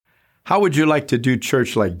How would you like to do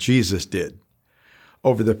church like Jesus did?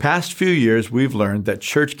 Over the past few years, we've learned that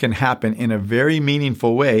church can happen in a very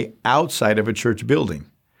meaningful way outside of a church building.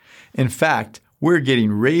 In fact, we're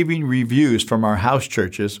getting raving reviews from our house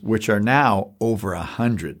churches, which are now over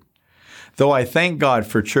 100. Though I thank God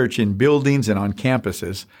for church in buildings and on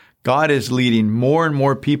campuses, God is leading more and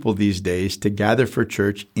more people these days to gather for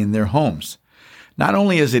church in their homes. Not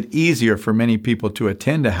only is it easier for many people to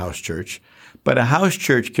attend a house church, but a house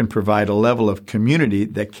church can provide a level of community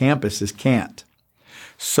that campuses can't.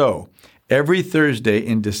 So, every Thursday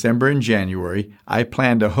in December and January, I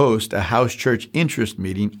plan to host a house church interest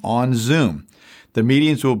meeting on Zoom. The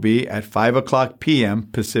meetings will be at 5 o'clock p.m.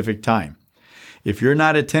 Pacific time. If you're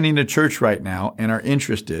not attending a church right now and are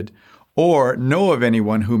interested, or know of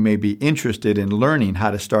anyone who may be interested in learning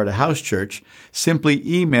how to start a house church, simply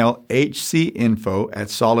email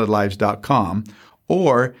hcinfo@solidlives.com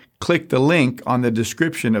or click the link on the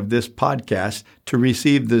description of this podcast to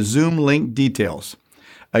receive the Zoom link details.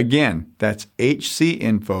 Again, that's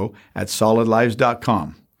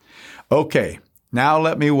hcinfo@solidlives.com. Okay, now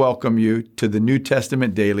let me welcome you to the New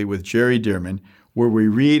Testament Daily with Jerry Dearman, where we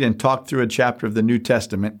read and talk through a chapter of the New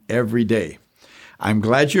Testament every day. I'm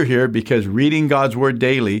glad you're here because reading God's Word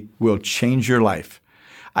daily will change your life.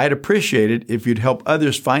 I'd appreciate it if you'd help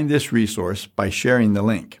others find this resource by sharing the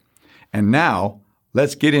link. And now,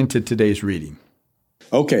 let's get into today's reading.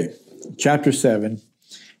 Okay, chapter 7,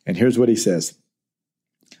 and here's what he says.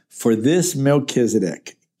 For this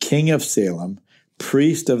Melchizedek, king of Salem,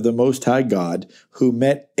 priest of the Most High God, who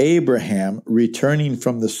met Abraham returning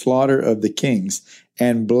from the slaughter of the kings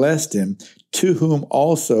and blessed him, to whom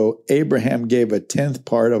also Abraham gave a tenth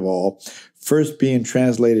part of all, first being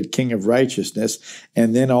translated King of Righteousness,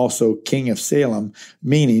 and then also King of Salem,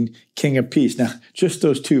 meaning King of Peace. Now, just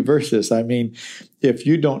those two verses, I mean, if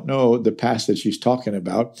you don't know the passage he's talking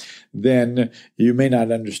about, then you may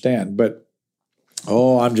not understand. But,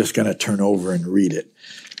 I'm just going to turn over and read it.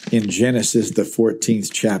 In Genesis, the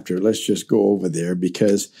 14th chapter, let's just go over there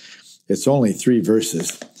because it's only 3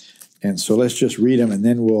 verses. And so let's just read them, and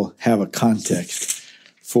then we'll have a context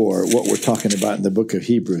for what we're talking about in the book of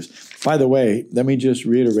Hebrews. By the way, let me just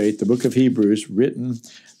reiterate, the book of Hebrews, written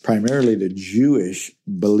primarily to Jewish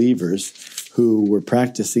believers who were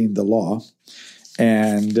practicing the law.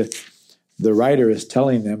 And the writer is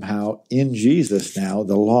telling them how in Jesus now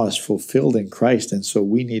the law is fulfilled in Christ. And so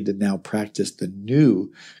we need to now practice the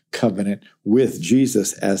new covenant with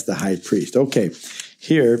Jesus as the high priest. Okay,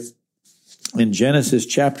 here in Genesis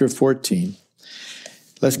chapter 14,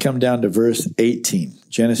 let's come down to verse 18.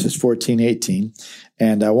 Genesis 14:18.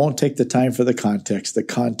 And I won't take the time for the context. The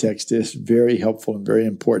context is very helpful and very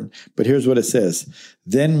important. But here's what it says.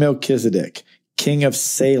 Then Melchizedek, king of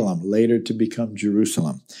Salem, later to become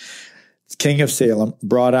Jerusalem, king of Salem,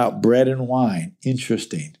 brought out bread and wine.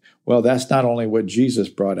 Interesting. Well, that's not only what Jesus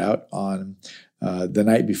brought out on the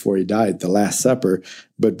night before he died, the Last Supper,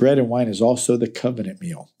 but bread and wine is also the covenant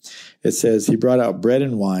meal. It says he brought out bread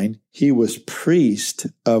and wine. He was priest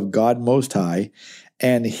of God Most High,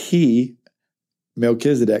 and he,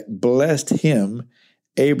 Melchizedek, blessed him,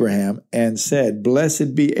 Abraham, and said,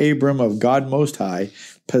 Blessed be Abram of God Most High,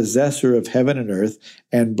 possessor of heaven and earth,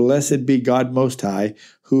 and blessed be God Most High,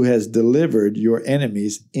 who has delivered your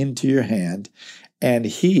enemies into your hand. And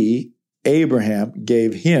he, Abraham,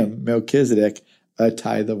 gave him, Melchizedek, a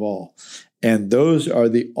tithe of all. And those are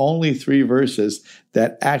the only 3 verses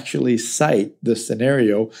that actually cite the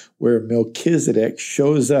scenario where Melchizedek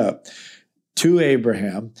shows up to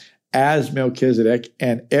Abraham as Melchizedek,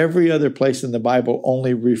 and every other place in the Bible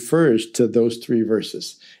only refers to those 3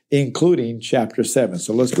 verses, including chapter 7.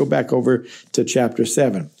 So let's go back over to chapter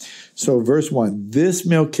 7. So verse 1, this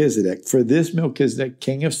Melchizedek,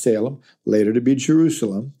 king of Salem, later to be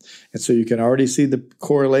Jerusalem. And so you can already see the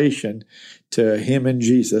correlation to him and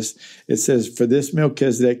Jesus. It says, for this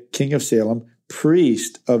Melchizedek, king of Salem,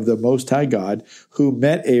 priest of the Most High God, who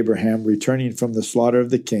met Abraham returning from the slaughter of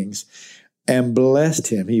the kings, and blessed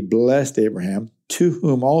him. He blessed Abraham, to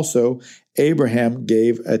whom also Abraham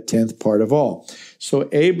gave a tenth part of all. So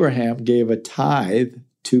Abraham gave a tithe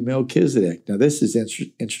to Melchizedek. Now this is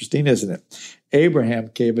interesting, isn't it? Abraham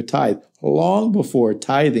gave a tithe long before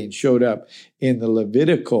tithing showed up in the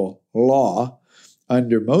Levitical law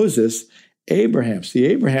under Moses. Abraham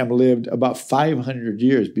lived about 500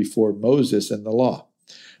 years before Moses and the law.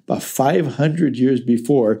 About 500 years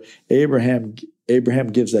before, Abraham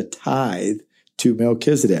gives a tithe to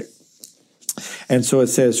Melchizedek. And so it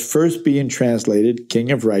says, first being translated,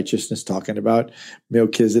 King of Righteousness, talking about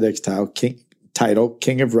Melchizedek's title,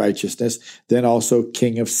 King of Righteousness, then also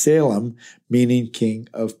King of Salem, meaning King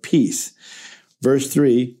of Peace. Verse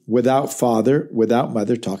 3, without father, without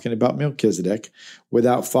mother, talking about Melchizedek,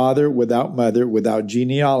 without father, without mother, without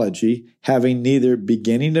genealogy, having neither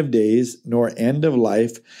beginning of days nor end of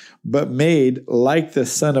life, but made like the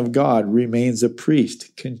Son of God, remains a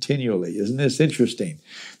priest continually. Isn't this interesting?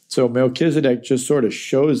 So Melchizedek just sort of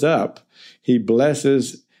shows up. He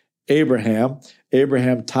blesses Abraham.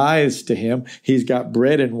 Abraham tithes to him. He's got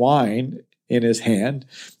bread and wine in his hand.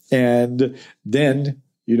 And then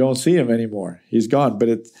you don't see him anymore. He's gone.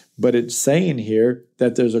 But it's saying here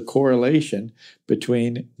that there's a correlation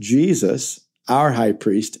between Jesus, our high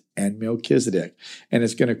priest, and Melchizedek. And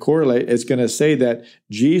it's going to correlate. It's going to say that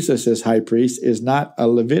Jesus as high priest is not a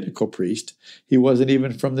Levitical priest. He wasn't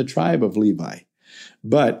even from the tribe of Levi.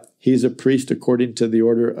 But he's a priest according to the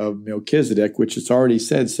order of Melchizedek, which it's already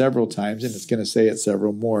said several times, and it's going to say it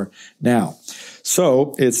several more now.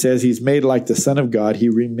 So it says he's made like the Son of God. He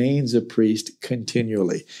remains a priest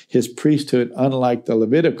continually. His priesthood, unlike the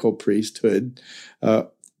Levitical priesthood,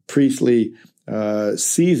 priestly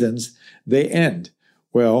seasons, they end.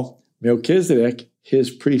 Well, Melchizedek, his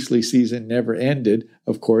priestly season never ended.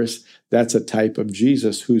 Of course, that's a type of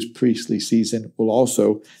Jesus whose priestly season will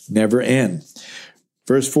also never end.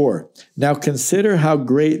 Verse 4, now consider how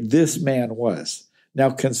great this man was. Now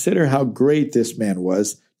consider how great this man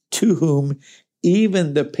was, to whom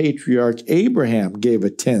even the patriarch Abraham gave a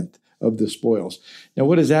tenth of the spoils. Now,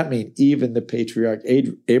 what does that mean? Even the patriarch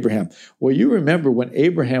Abraham. Well, you remember when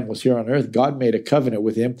Abraham was here on earth, God made a covenant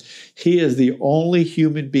with him. He is the only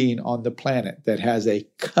human being on the planet that has a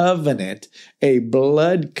covenant, a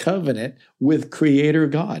blood covenant with Creator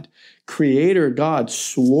God. Creator God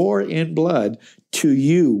swore in blood to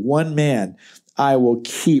you, one man, I will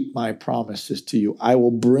keep my promises to you. I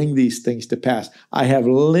will bring these things to pass. I have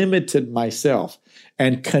limited myself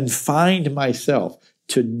and confined myself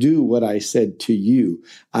to do what I said to you.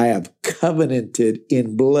 I have covenanted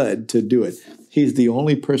in blood to do it. He's the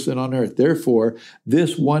only person on earth. Therefore,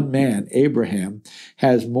 this one man, Abraham,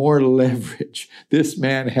 has more leverage. This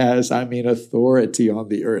man has, authority on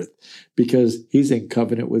the earth because he's in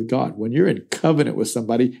covenant with God. When you're in covenant with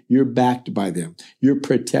somebody, you're backed by them. You're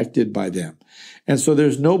protected by them. And so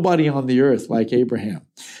there's nobody on the earth like Abraham.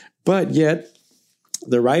 But yet,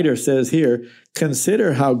 the writer says here,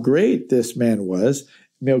 consider how great this man was,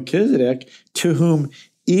 Melchizedek, to whom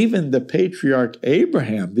even the patriarch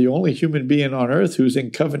Abraham, the only human being on earth who's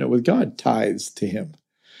in covenant with God, tithes to him.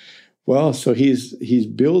 Well, so he's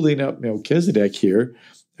building up Melchizedek here,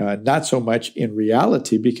 not so much in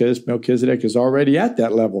reality because Melchizedek is already at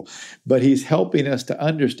that level, but he's helping us to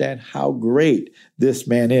understand how great this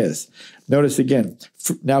man is. Notice again,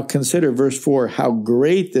 now consider verse 4, how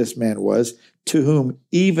great this man was, to whom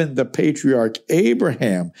even the patriarch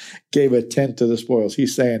Abraham gave a tenth of the spoils.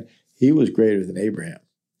 He's saying he was greater than Abraham.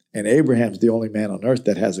 And Abraham's the only man on earth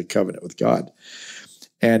that has a covenant with God.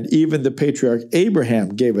 And even the patriarch Abraham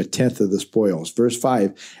gave a tenth of the spoils. Verse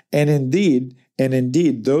 5, and indeed,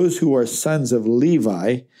 those who are sons of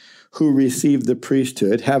Levi, who receive the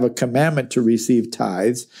priesthood, have a commandment to receive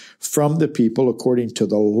tithes from the people according to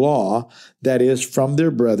the law, that is, from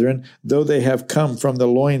their brethren, though they have come from the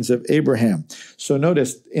loins of Abraham. So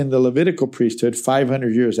notice, in the Levitical priesthood,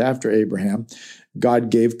 500 years after Abraham, God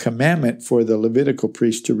gave commandment for the Levitical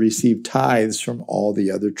priest to receive tithes from all the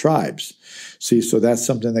other tribes. See, so that's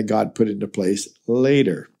something that God put into place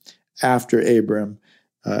later, after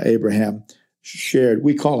Abraham shared.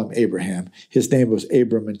 We call him Abraham. His name was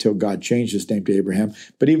Abram until God changed his name to Abraham.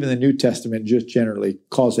 But even the New Testament just generally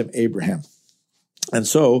calls him Abraham. And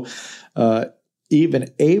so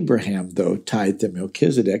even Abraham, though, tithed to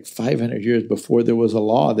Melchizedek 500 years before there was a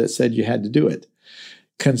law that said you had to do it.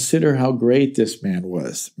 Consider how great this man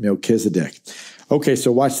was, Melchizedek. Okay,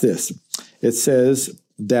 so watch this. It says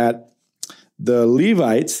that the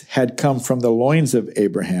Levites had come from the loins of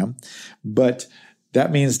Abraham, but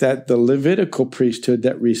that means that the Levitical priesthood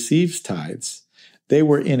that receives tithes, they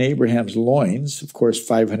were in Abraham's loins, of course,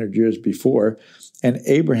 500 years before, and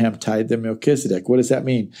Abraham tithed to Melchizedek. What does that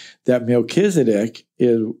mean? That Melchizedek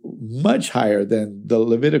is much higher than the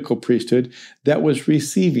Levitical priesthood that was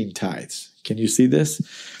receiving tithes. Can you see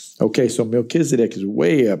this? Okay, so Melchizedek is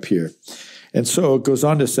way up here. And so it goes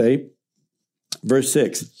on to say, verse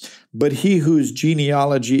 6, but he whose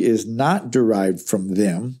genealogy is not derived from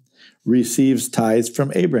them receives tithes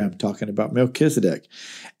from Abraham, talking about Melchizedek,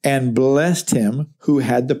 and blessed him who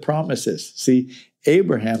had the promises. See,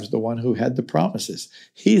 Abraham's the one who had the promises.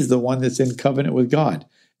 He's the one that's in covenant with God.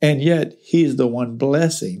 And yet he's the one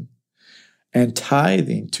blessing and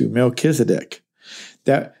tithing to Melchizedek.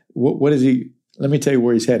 What is he? Let me tell you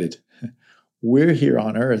where he's headed. we're here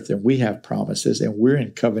on earth and we have promises and we're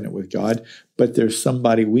in covenant with God, but there's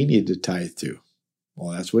somebody we need to tithe to.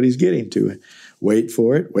 Well, that's what he's getting to. Wait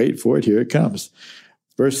for it. Here it comes.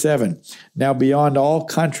 Verse 7, now beyond all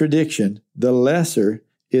contradiction, the lesser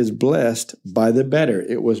is blessed by the better.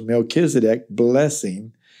 It was Melchizedek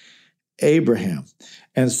blessing Abraham.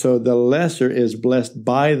 And so the lesser is blessed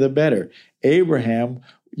by the better. Abraham,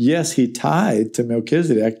 yes, he tithed to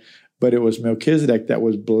Melchizedek, but it was Melchizedek that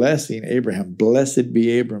was blessing Abraham. Blessed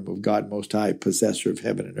be Abram of God Most High, possessor of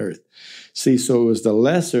heaven and earth. See, so it was the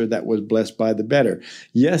lesser that was blessed by the better.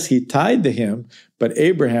 Yes, he tithed to him, but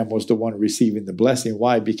Abraham was the one receiving the blessing.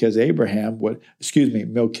 Why? Because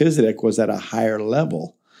Melchizedek was at a higher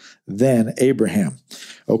level than Abraham.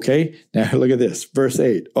 Okay, now look at this. Verse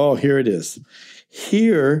 8. Oh, here it is.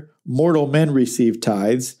 Here mortal men receive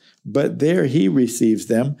tithes, but there he receives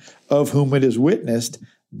them, of whom it is witnessed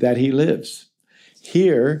that he lives.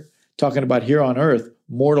 Here, talking about here on earth,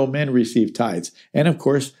 mortal men receive tithes. And of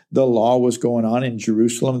course, the law was going on in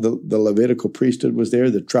Jerusalem. The Levitical priesthood was there.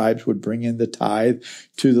 The tribes would bring in the tithe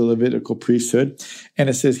to the Levitical priesthood. And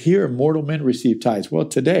it says here, mortal men receive tithes. Well,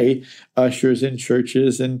 today, ushers in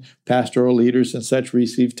churches and pastoral leaders and such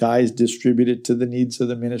receive tithes distributed to the needs of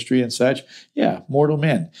the ministry and such. Yeah, mortal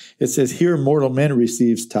men. It says here, mortal men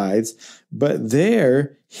receives tithes, but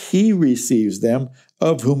there he receives them,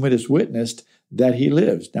 of whom it is witnessed that he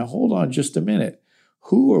lives. Now, hold on just a minute.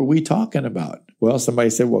 Who are we talking about? Well, somebody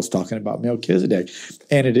said, well, it's talking about Melchizedek.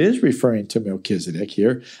 And it is referring to Melchizedek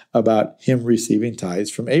here about him receiving tithes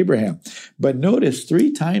from Abraham. But notice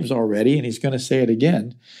 3 times already, and he's going to say it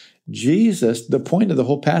again, Jesus, the point of the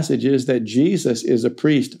whole passage is that Jesus is a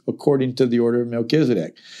priest according to the order of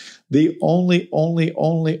Melchizedek. The only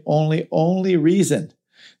reason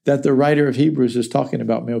that the writer of Hebrews is talking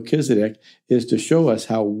about Melchizedek is to show us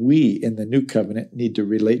how we in the new covenant need to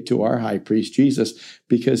relate to our high priest Jesus,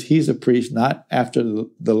 because he's a priest not after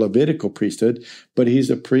the Levitical priesthood, but he's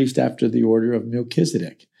a priest after the order of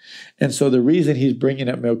Melchizedek. And so the reason he's bringing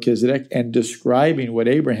up Melchizedek and describing what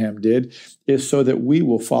Abraham did is so that we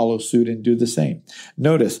will follow suit and do the same.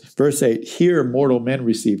 Notice, verse 8, here mortal men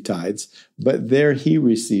receive tithes, but there he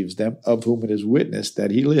receives them, of whom it is witnessed that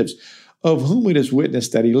he lives. Of whom it is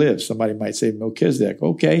witnessed that he lives. Somebody might say Melchizedek.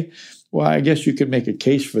 Okay, well, I guess you could make a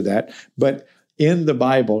case for that. But in the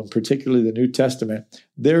Bible, and particularly the New Testament,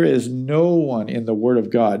 there is no one in the Word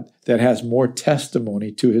of God that has more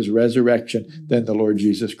testimony to his resurrection than the Lord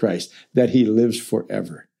Jesus Christ, that he lives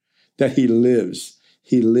forever, that he lives.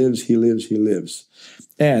 He lives.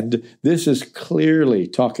 And this is clearly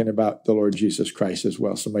talking about the Lord Jesus Christ as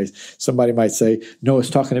well. Somebody might say, no,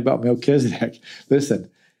 it's talking about Melchizedek.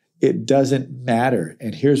 Listen, it doesn't matter.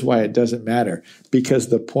 And here's why it doesn't matter. Because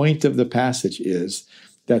the point of the passage is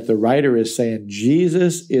that the writer is saying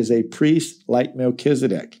Jesus is a priest like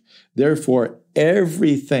Melchizedek. Therefore,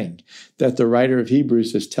 everything that the writer of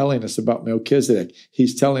Hebrews is telling us about Melchizedek,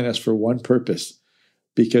 he's telling us for one purpose,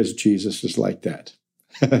 because Jesus is like that.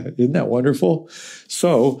 Isn't that wonderful?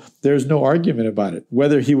 So there's no argument about it.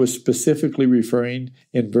 Whether he was specifically referring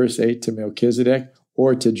in verse 8 to Melchizedek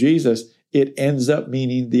or to Jesus, it ends up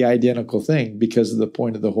meaning the identical thing because of the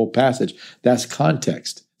point of the whole passage. That's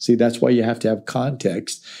context. See, that's why you have to have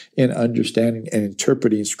context in understanding and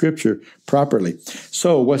interpreting Scripture properly.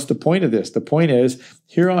 So what's the point of this? The point is,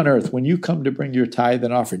 here on earth, when you come to bring your tithe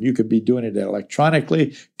and offering, you could be doing it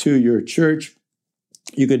electronically to your church.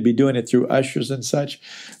 You could be doing it through ushers and such.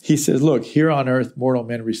 He says, look, here on earth, mortal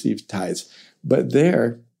men receive tithes. But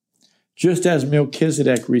there, just as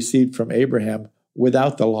Melchizedek received from Abraham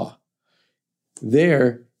without the law,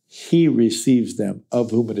 there he receives them, of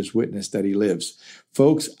whom it is witnessed that he lives.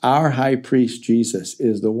 Folks, our high priest Jesus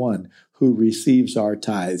is the one who receives our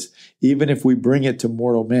tithes. Even if we bring it to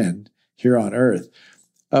mortal men here on earth,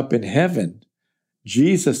 up in heaven,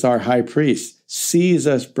 Jesus, our high priest, sees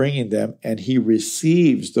us bringing them, and he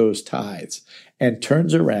receives those tithes and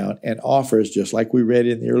turns around and offers, just like we read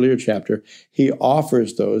in the earlier chapter, he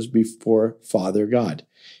offers those before Father God.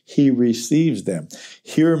 He receives them.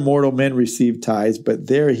 Here mortal men receive tithes, but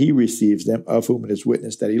there he receives them, of whom it is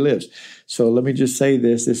witnessed that he lives. So let me just say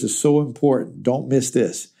this. This is so important. Don't miss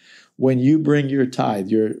this. When you bring your tithe,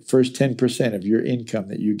 your first 10% of your income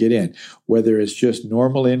that you get in, whether it's just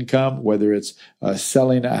normal income, whether it's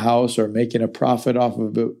selling a house or making a profit off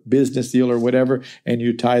of a business deal or whatever, and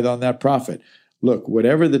you tithe on that profit. Look,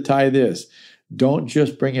 whatever the tithe is, don't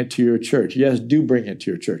just bring it to your church. Yes, do bring it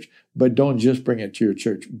to your church, but don't just bring it to your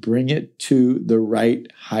church. Bring it to the right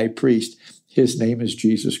high priest. His name is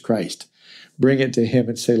Jesus Christ. Bring it to him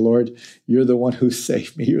and say, Lord, you're the one who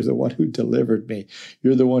saved me. You're the one who delivered me.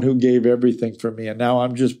 You're the one who gave everything for me. And now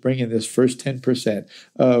I'm just bringing this first 10%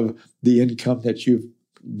 of the income that you've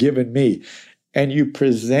given me. And you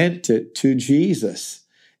present it to Jesus.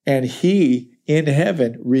 And he in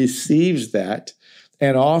heaven receives that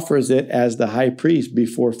and offers it as the high priest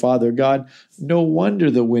before Father God. No wonder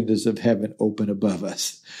the windows of heaven open above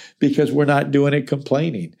us, because we're not doing it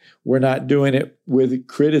complaining. We're not doing it with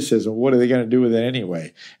criticism. What are they going to do with it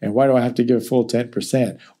anyway? And why do I have to give a full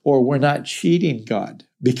 10%? Or we're not cheating God,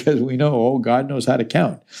 because we know, oh, God knows how to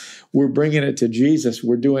count. We're bringing it to Jesus.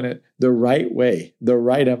 We're doing it the right way, the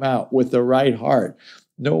right amount, with the right heart.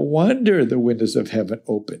 No wonder the windows of heaven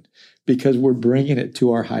open, because we're bringing it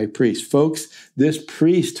to our high priest. Folks, this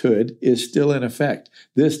priesthood is still in effect.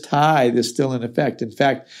 This tithe is still in effect. In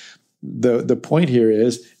fact, the point here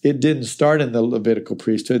is it didn't start in the Levitical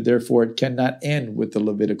priesthood, therefore it cannot end with the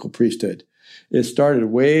Levitical priesthood. It started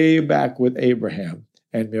way back with Abraham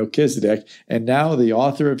and Melchizedek, and now the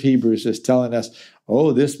author of Hebrews is telling us,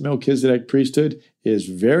 oh, this Melchizedek priesthood is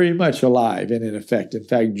very much alive and in effect. In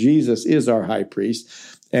fact, Jesus is our high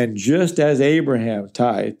priest. And just as Abraham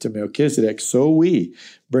tithed to Melchizedek, so we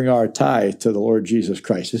bring our tithe to the Lord Jesus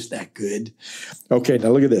Christ. Isn't that good? Okay,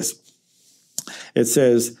 now look at this. It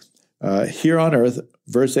says, here on earth,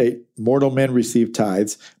 verse 8, mortal men receive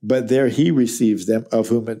tithes, but there he receives them, of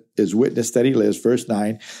whom it is witness that he lives. Verse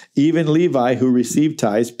 9, even Levi, who received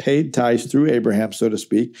tithes, paid tithes through Abraham, so to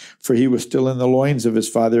speak, for he was still in the loins of his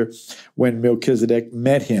father when Melchizedek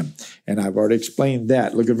met him. And I've already explained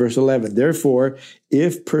that. Look at verse 11. Therefore,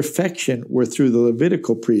 if perfection were through the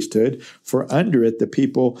Levitical priesthood, for under it the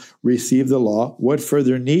people received the law, what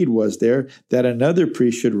further need was there that another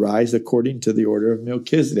priest should rise according to the order of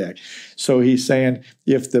Melchizedek? So he's saying,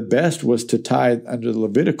 if the best was to tithe under the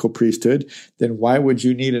Levitical priesthood, then why would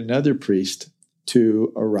you need another priest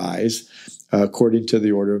to arise according to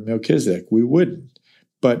the order of Melchizedek? We wouldn't.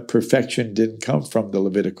 But perfection didn't come from the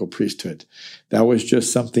Levitical priesthood. That was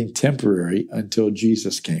just something temporary until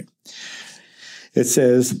Jesus came. It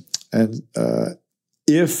says, and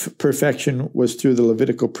if perfection was through the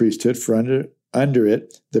Levitical priesthood, for under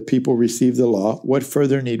it the people received the law, what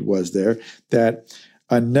further need was there that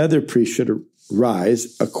another priest should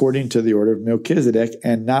rise according to the order of Melchizedek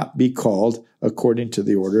and not be called according to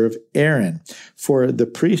the order of Aaron? For the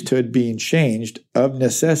priesthood being changed of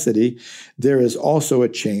necessity, there is also a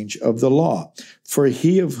change of the law. For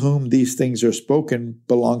he of whom these things are spoken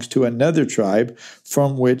belongs to another tribe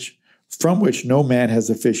from which no man has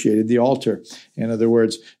officiated the altar. In other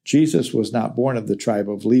words, Jesus was not born of the tribe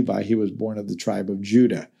of Levi. He was born of the tribe of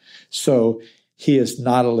Judah. So he is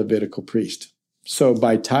not a Levitical priest. So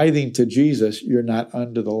by tithing to Jesus, you're not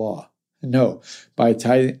under the law. No, by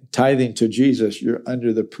tithing to Jesus, you're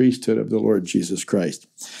under the priesthood of the Lord Jesus Christ.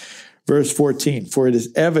 Verse 14, for it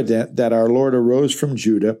is evident that our Lord arose from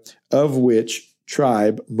Judah, of which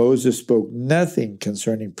tribe Moses spoke nothing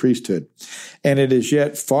concerning priesthood. And it is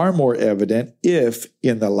yet far more evident if,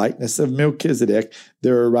 in the likeness of Melchizedek,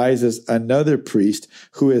 there arises another priest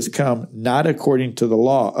who has come not according to the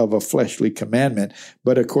law of a fleshly commandment,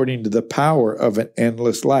 but according to the power of an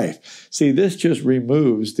endless life. See, this just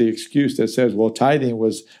removes the excuse that says, well, tithing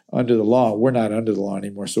was under the law. We're not under the law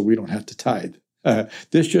anymore, so we don't have to tithe.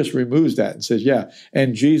 This just removes that and says, yeah,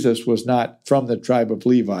 and Jesus was not from the tribe of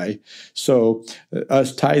Levi, so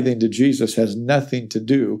us tithing to Jesus has nothing to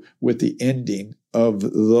do with the ending of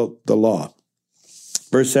the law.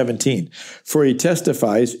 Verse 17, for he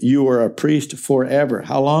testifies, you are a priest forever.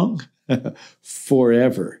 How long?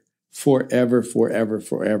 Forever. Forever, forever,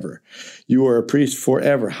 forever. You are a priest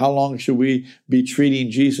forever. How long should we be treating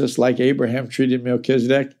Jesus like Abraham treated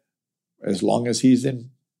Melchizedek? As long as he's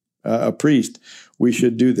a priest, we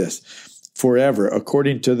should do this forever,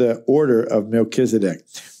 according to the order of Melchizedek.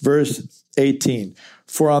 Verse 18,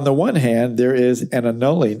 for on the one hand, there is an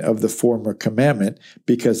annulling of the former commandment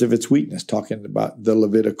because of its weakness, talking about the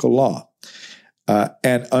Levitical law,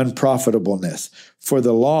 and unprofitableness. For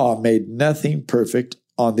the law made nothing perfect.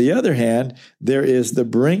 On the other hand, there is the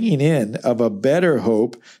bringing in of a better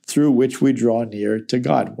hope through which we draw near to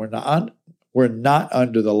God. We're not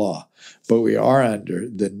under the law, but we are under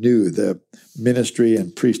the ministry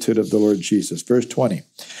and priesthood of the Lord Jesus. Verse 20,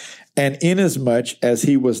 and inasmuch as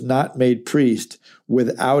he was not made priest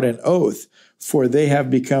without an oath, for they have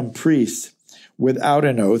become priests without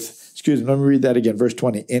an oath. Excuse me, let me read that again. Verse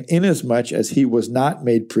 20, and inasmuch as he was not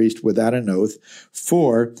made priest without an oath,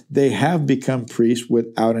 for they have become priests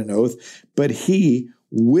without an oath, but he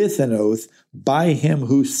with an oath by him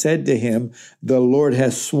who said to him, the Lord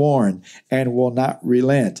has sworn and will not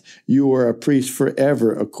relent. You are a priest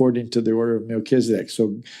forever according to the order of Melchizedek.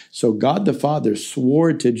 So God the Father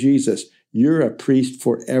swore to Jesus, you're a priest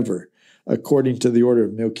forever, according to the order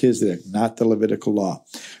of Melchizedek, not the Levitical law.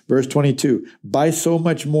 Verse 22, by so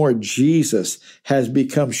much more Jesus has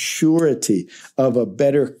become surety of a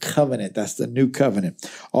better covenant. That's the new covenant.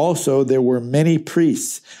 Also, there were many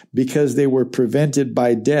priests because they were prevented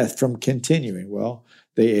by death from continuing. Well,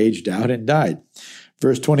 they aged out and died.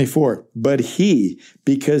 Verse 24, but he,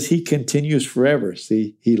 because he continues forever,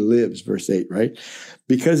 see, he lives, verse 8, right?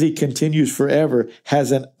 Because he continues forever,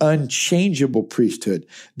 has an unchangeable priesthood.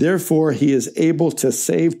 Therefore, he is able to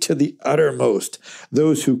save to the uttermost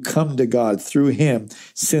those who come to God through him,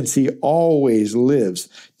 since he always lives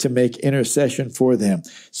to make intercession for them.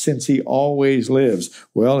 Since he always lives.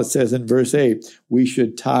 Well, it says in verse 8, we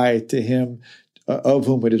should tie to him of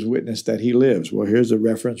whom it is witnessed that he lives. Well, here's a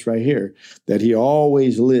reference right here, that he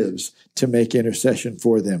always lives to make intercession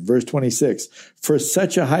for them. Verse 26, for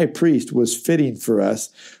such a high priest was fitting for us,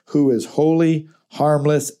 who is holy,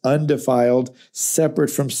 harmless, undefiled, separate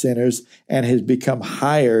from sinners, and has become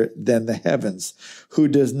higher than the heavens, who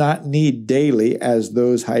does not need daily, as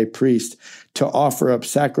those high priests, to offer up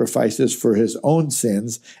sacrifices for his own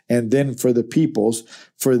sins and then for the people's.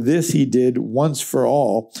 For this he did once for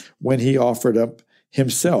all when he offered up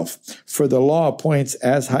himself. For the law appoints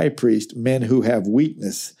as high priest men who have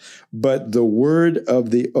weakness, but the word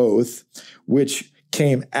of the oath, which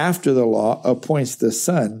came after the law, appoints the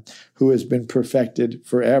Son who has been perfected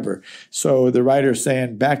forever. So the writer's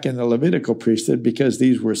saying back in the Levitical priesthood, because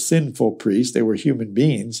these were sinful priests, they were human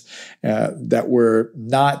beings that were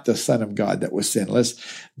not the Son of God that was sinless,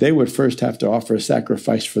 they would first have to offer a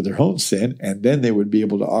sacrifice for their own sin, and then they would be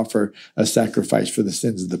able to offer a sacrifice for the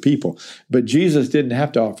sins of the people. But Jesus didn't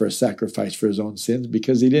have to offer a sacrifice for his own sins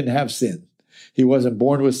because he didn't have sin. He wasn't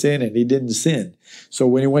born with sin and he didn't sin. So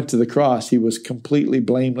when he went to the cross, he was completely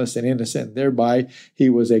blameless and innocent. Thereby, he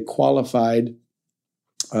was a qualified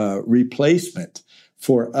replacement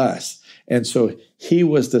for us. And so he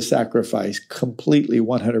was the sacrifice completely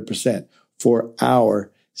 100% for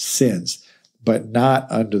our sins, but not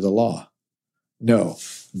under the law. No,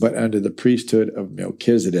 but under the priesthood of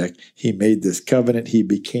Melchizedek, he made this covenant. He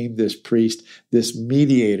became this priest, this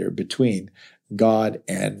mediator between God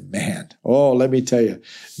and man. Oh, let me tell you,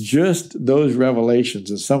 just those revelations,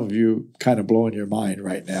 and some of you kind of blowing your mind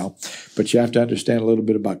right now, but you have to understand a little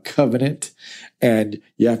bit about covenant, and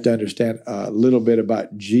you have to understand a little bit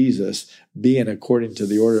about Jesus being according to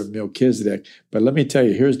the order of Melchizedek. But let me tell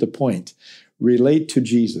you, here's the point. Relate to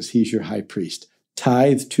Jesus. He's your high priest.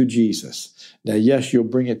 Tithe to Jesus. Now, yes, you'll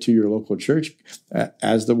bring it to your local church,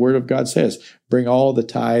 as the word of God says. Bring all the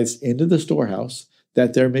tithes into the storehouse,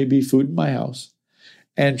 that there may be food in my house,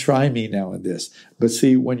 and try me now in this. But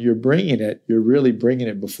see, when you're bringing it, you're really bringing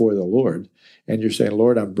it before the Lord. And you're saying,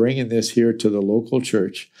 Lord, I'm bringing this here to the local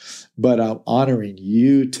church, but I'm honoring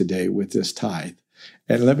you today with this tithe.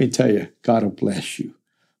 And let me tell you, God will bless you.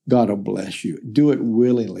 God will bless you. Do it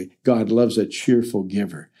willingly. God loves a cheerful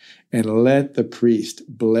giver. And let the priest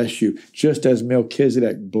bless you, just as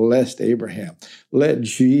Melchizedek blessed Abraham. Let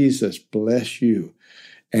Jesus bless you.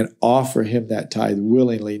 And offer him that tithe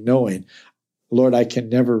willingly, knowing, Lord, I can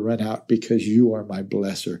never run out because you are my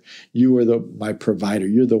blesser. You are my provider.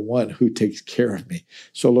 You're the one who takes care of me.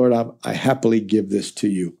 So, Lord, I happily give this to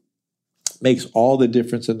you. Makes all the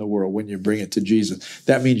difference in the world when you bring it to Jesus.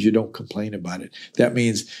 That means you don't complain about it. That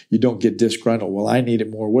means you don't get disgruntled. Well, I need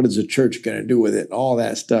it more. What is the church going to do with it? And all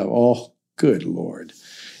that stuff. Oh, good Lord.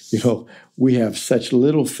 We have such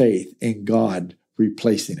little faith in God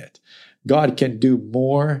replacing it. God can do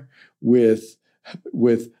more with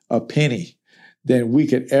a penny than we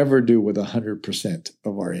could ever do with 100%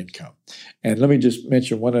 of our income. And let me just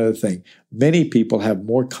mention one other thing. Many people have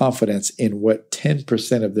more confidence in what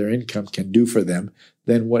 10% of their income can do for them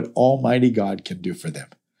than what Almighty God can do for them.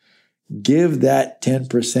 Give that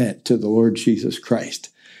 10% to the Lord Jesus Christ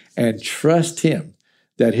and trust him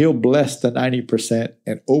that he'll bless the 90%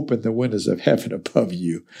 and open the windows of heaven above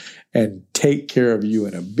you and take care of you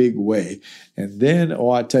in a big way. And then,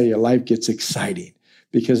 I tell you, life gets exciting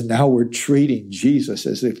because now we're treating Jesus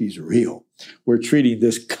as if he's real. We're treating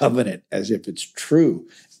this covenant as if it's true,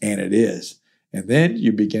 and it is. And then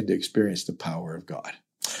you begin to experience the power of God.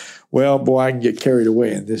 Well, boy, I can get carried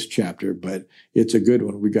away in this chapter, but it's a good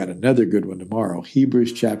one. We got another good one tomorrow.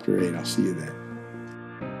 Hebrews chapter 8. I'll see you then.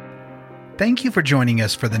 Thank you for joining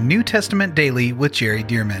us for the New Testament Daily with Jerry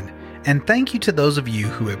Dearman. And thank you to those of you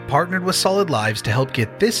who have partnered with Solid Lives to help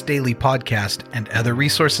get this daily podcast and other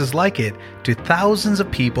resources like it to thousands of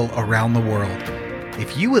people around the world.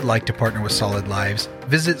 If you would like to partner with Solid Lives,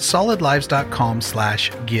 visit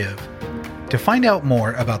solidlives.com/give. To find out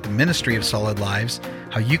more about the ministry of Solid Lives,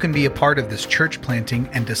 how you can be a part of this church planting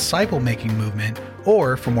and disciple-making movement,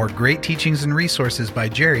 or for more great teachings and resources by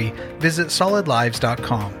Jerry, visit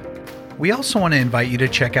solidlives.com. We also want to invite you to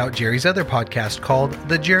check out Jerry's other podcast called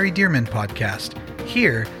The Jerry Dirmann Podcast.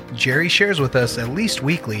 Here, Jerry shares with us at least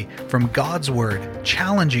weekly from God's Word,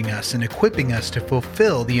 challenging us and equipping us to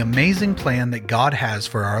fulfill the amazing plan that God has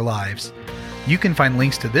for our lives. You can find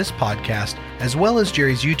links to this podcast as well as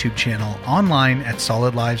Jerry's YouTube channel online at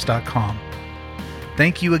solidlives.com.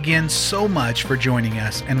 Thank you again so much for joining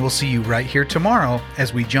us, and we'll see you right here tomorrow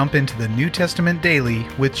as we jump into the New Testament Daily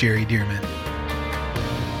with Jerry Dirmann.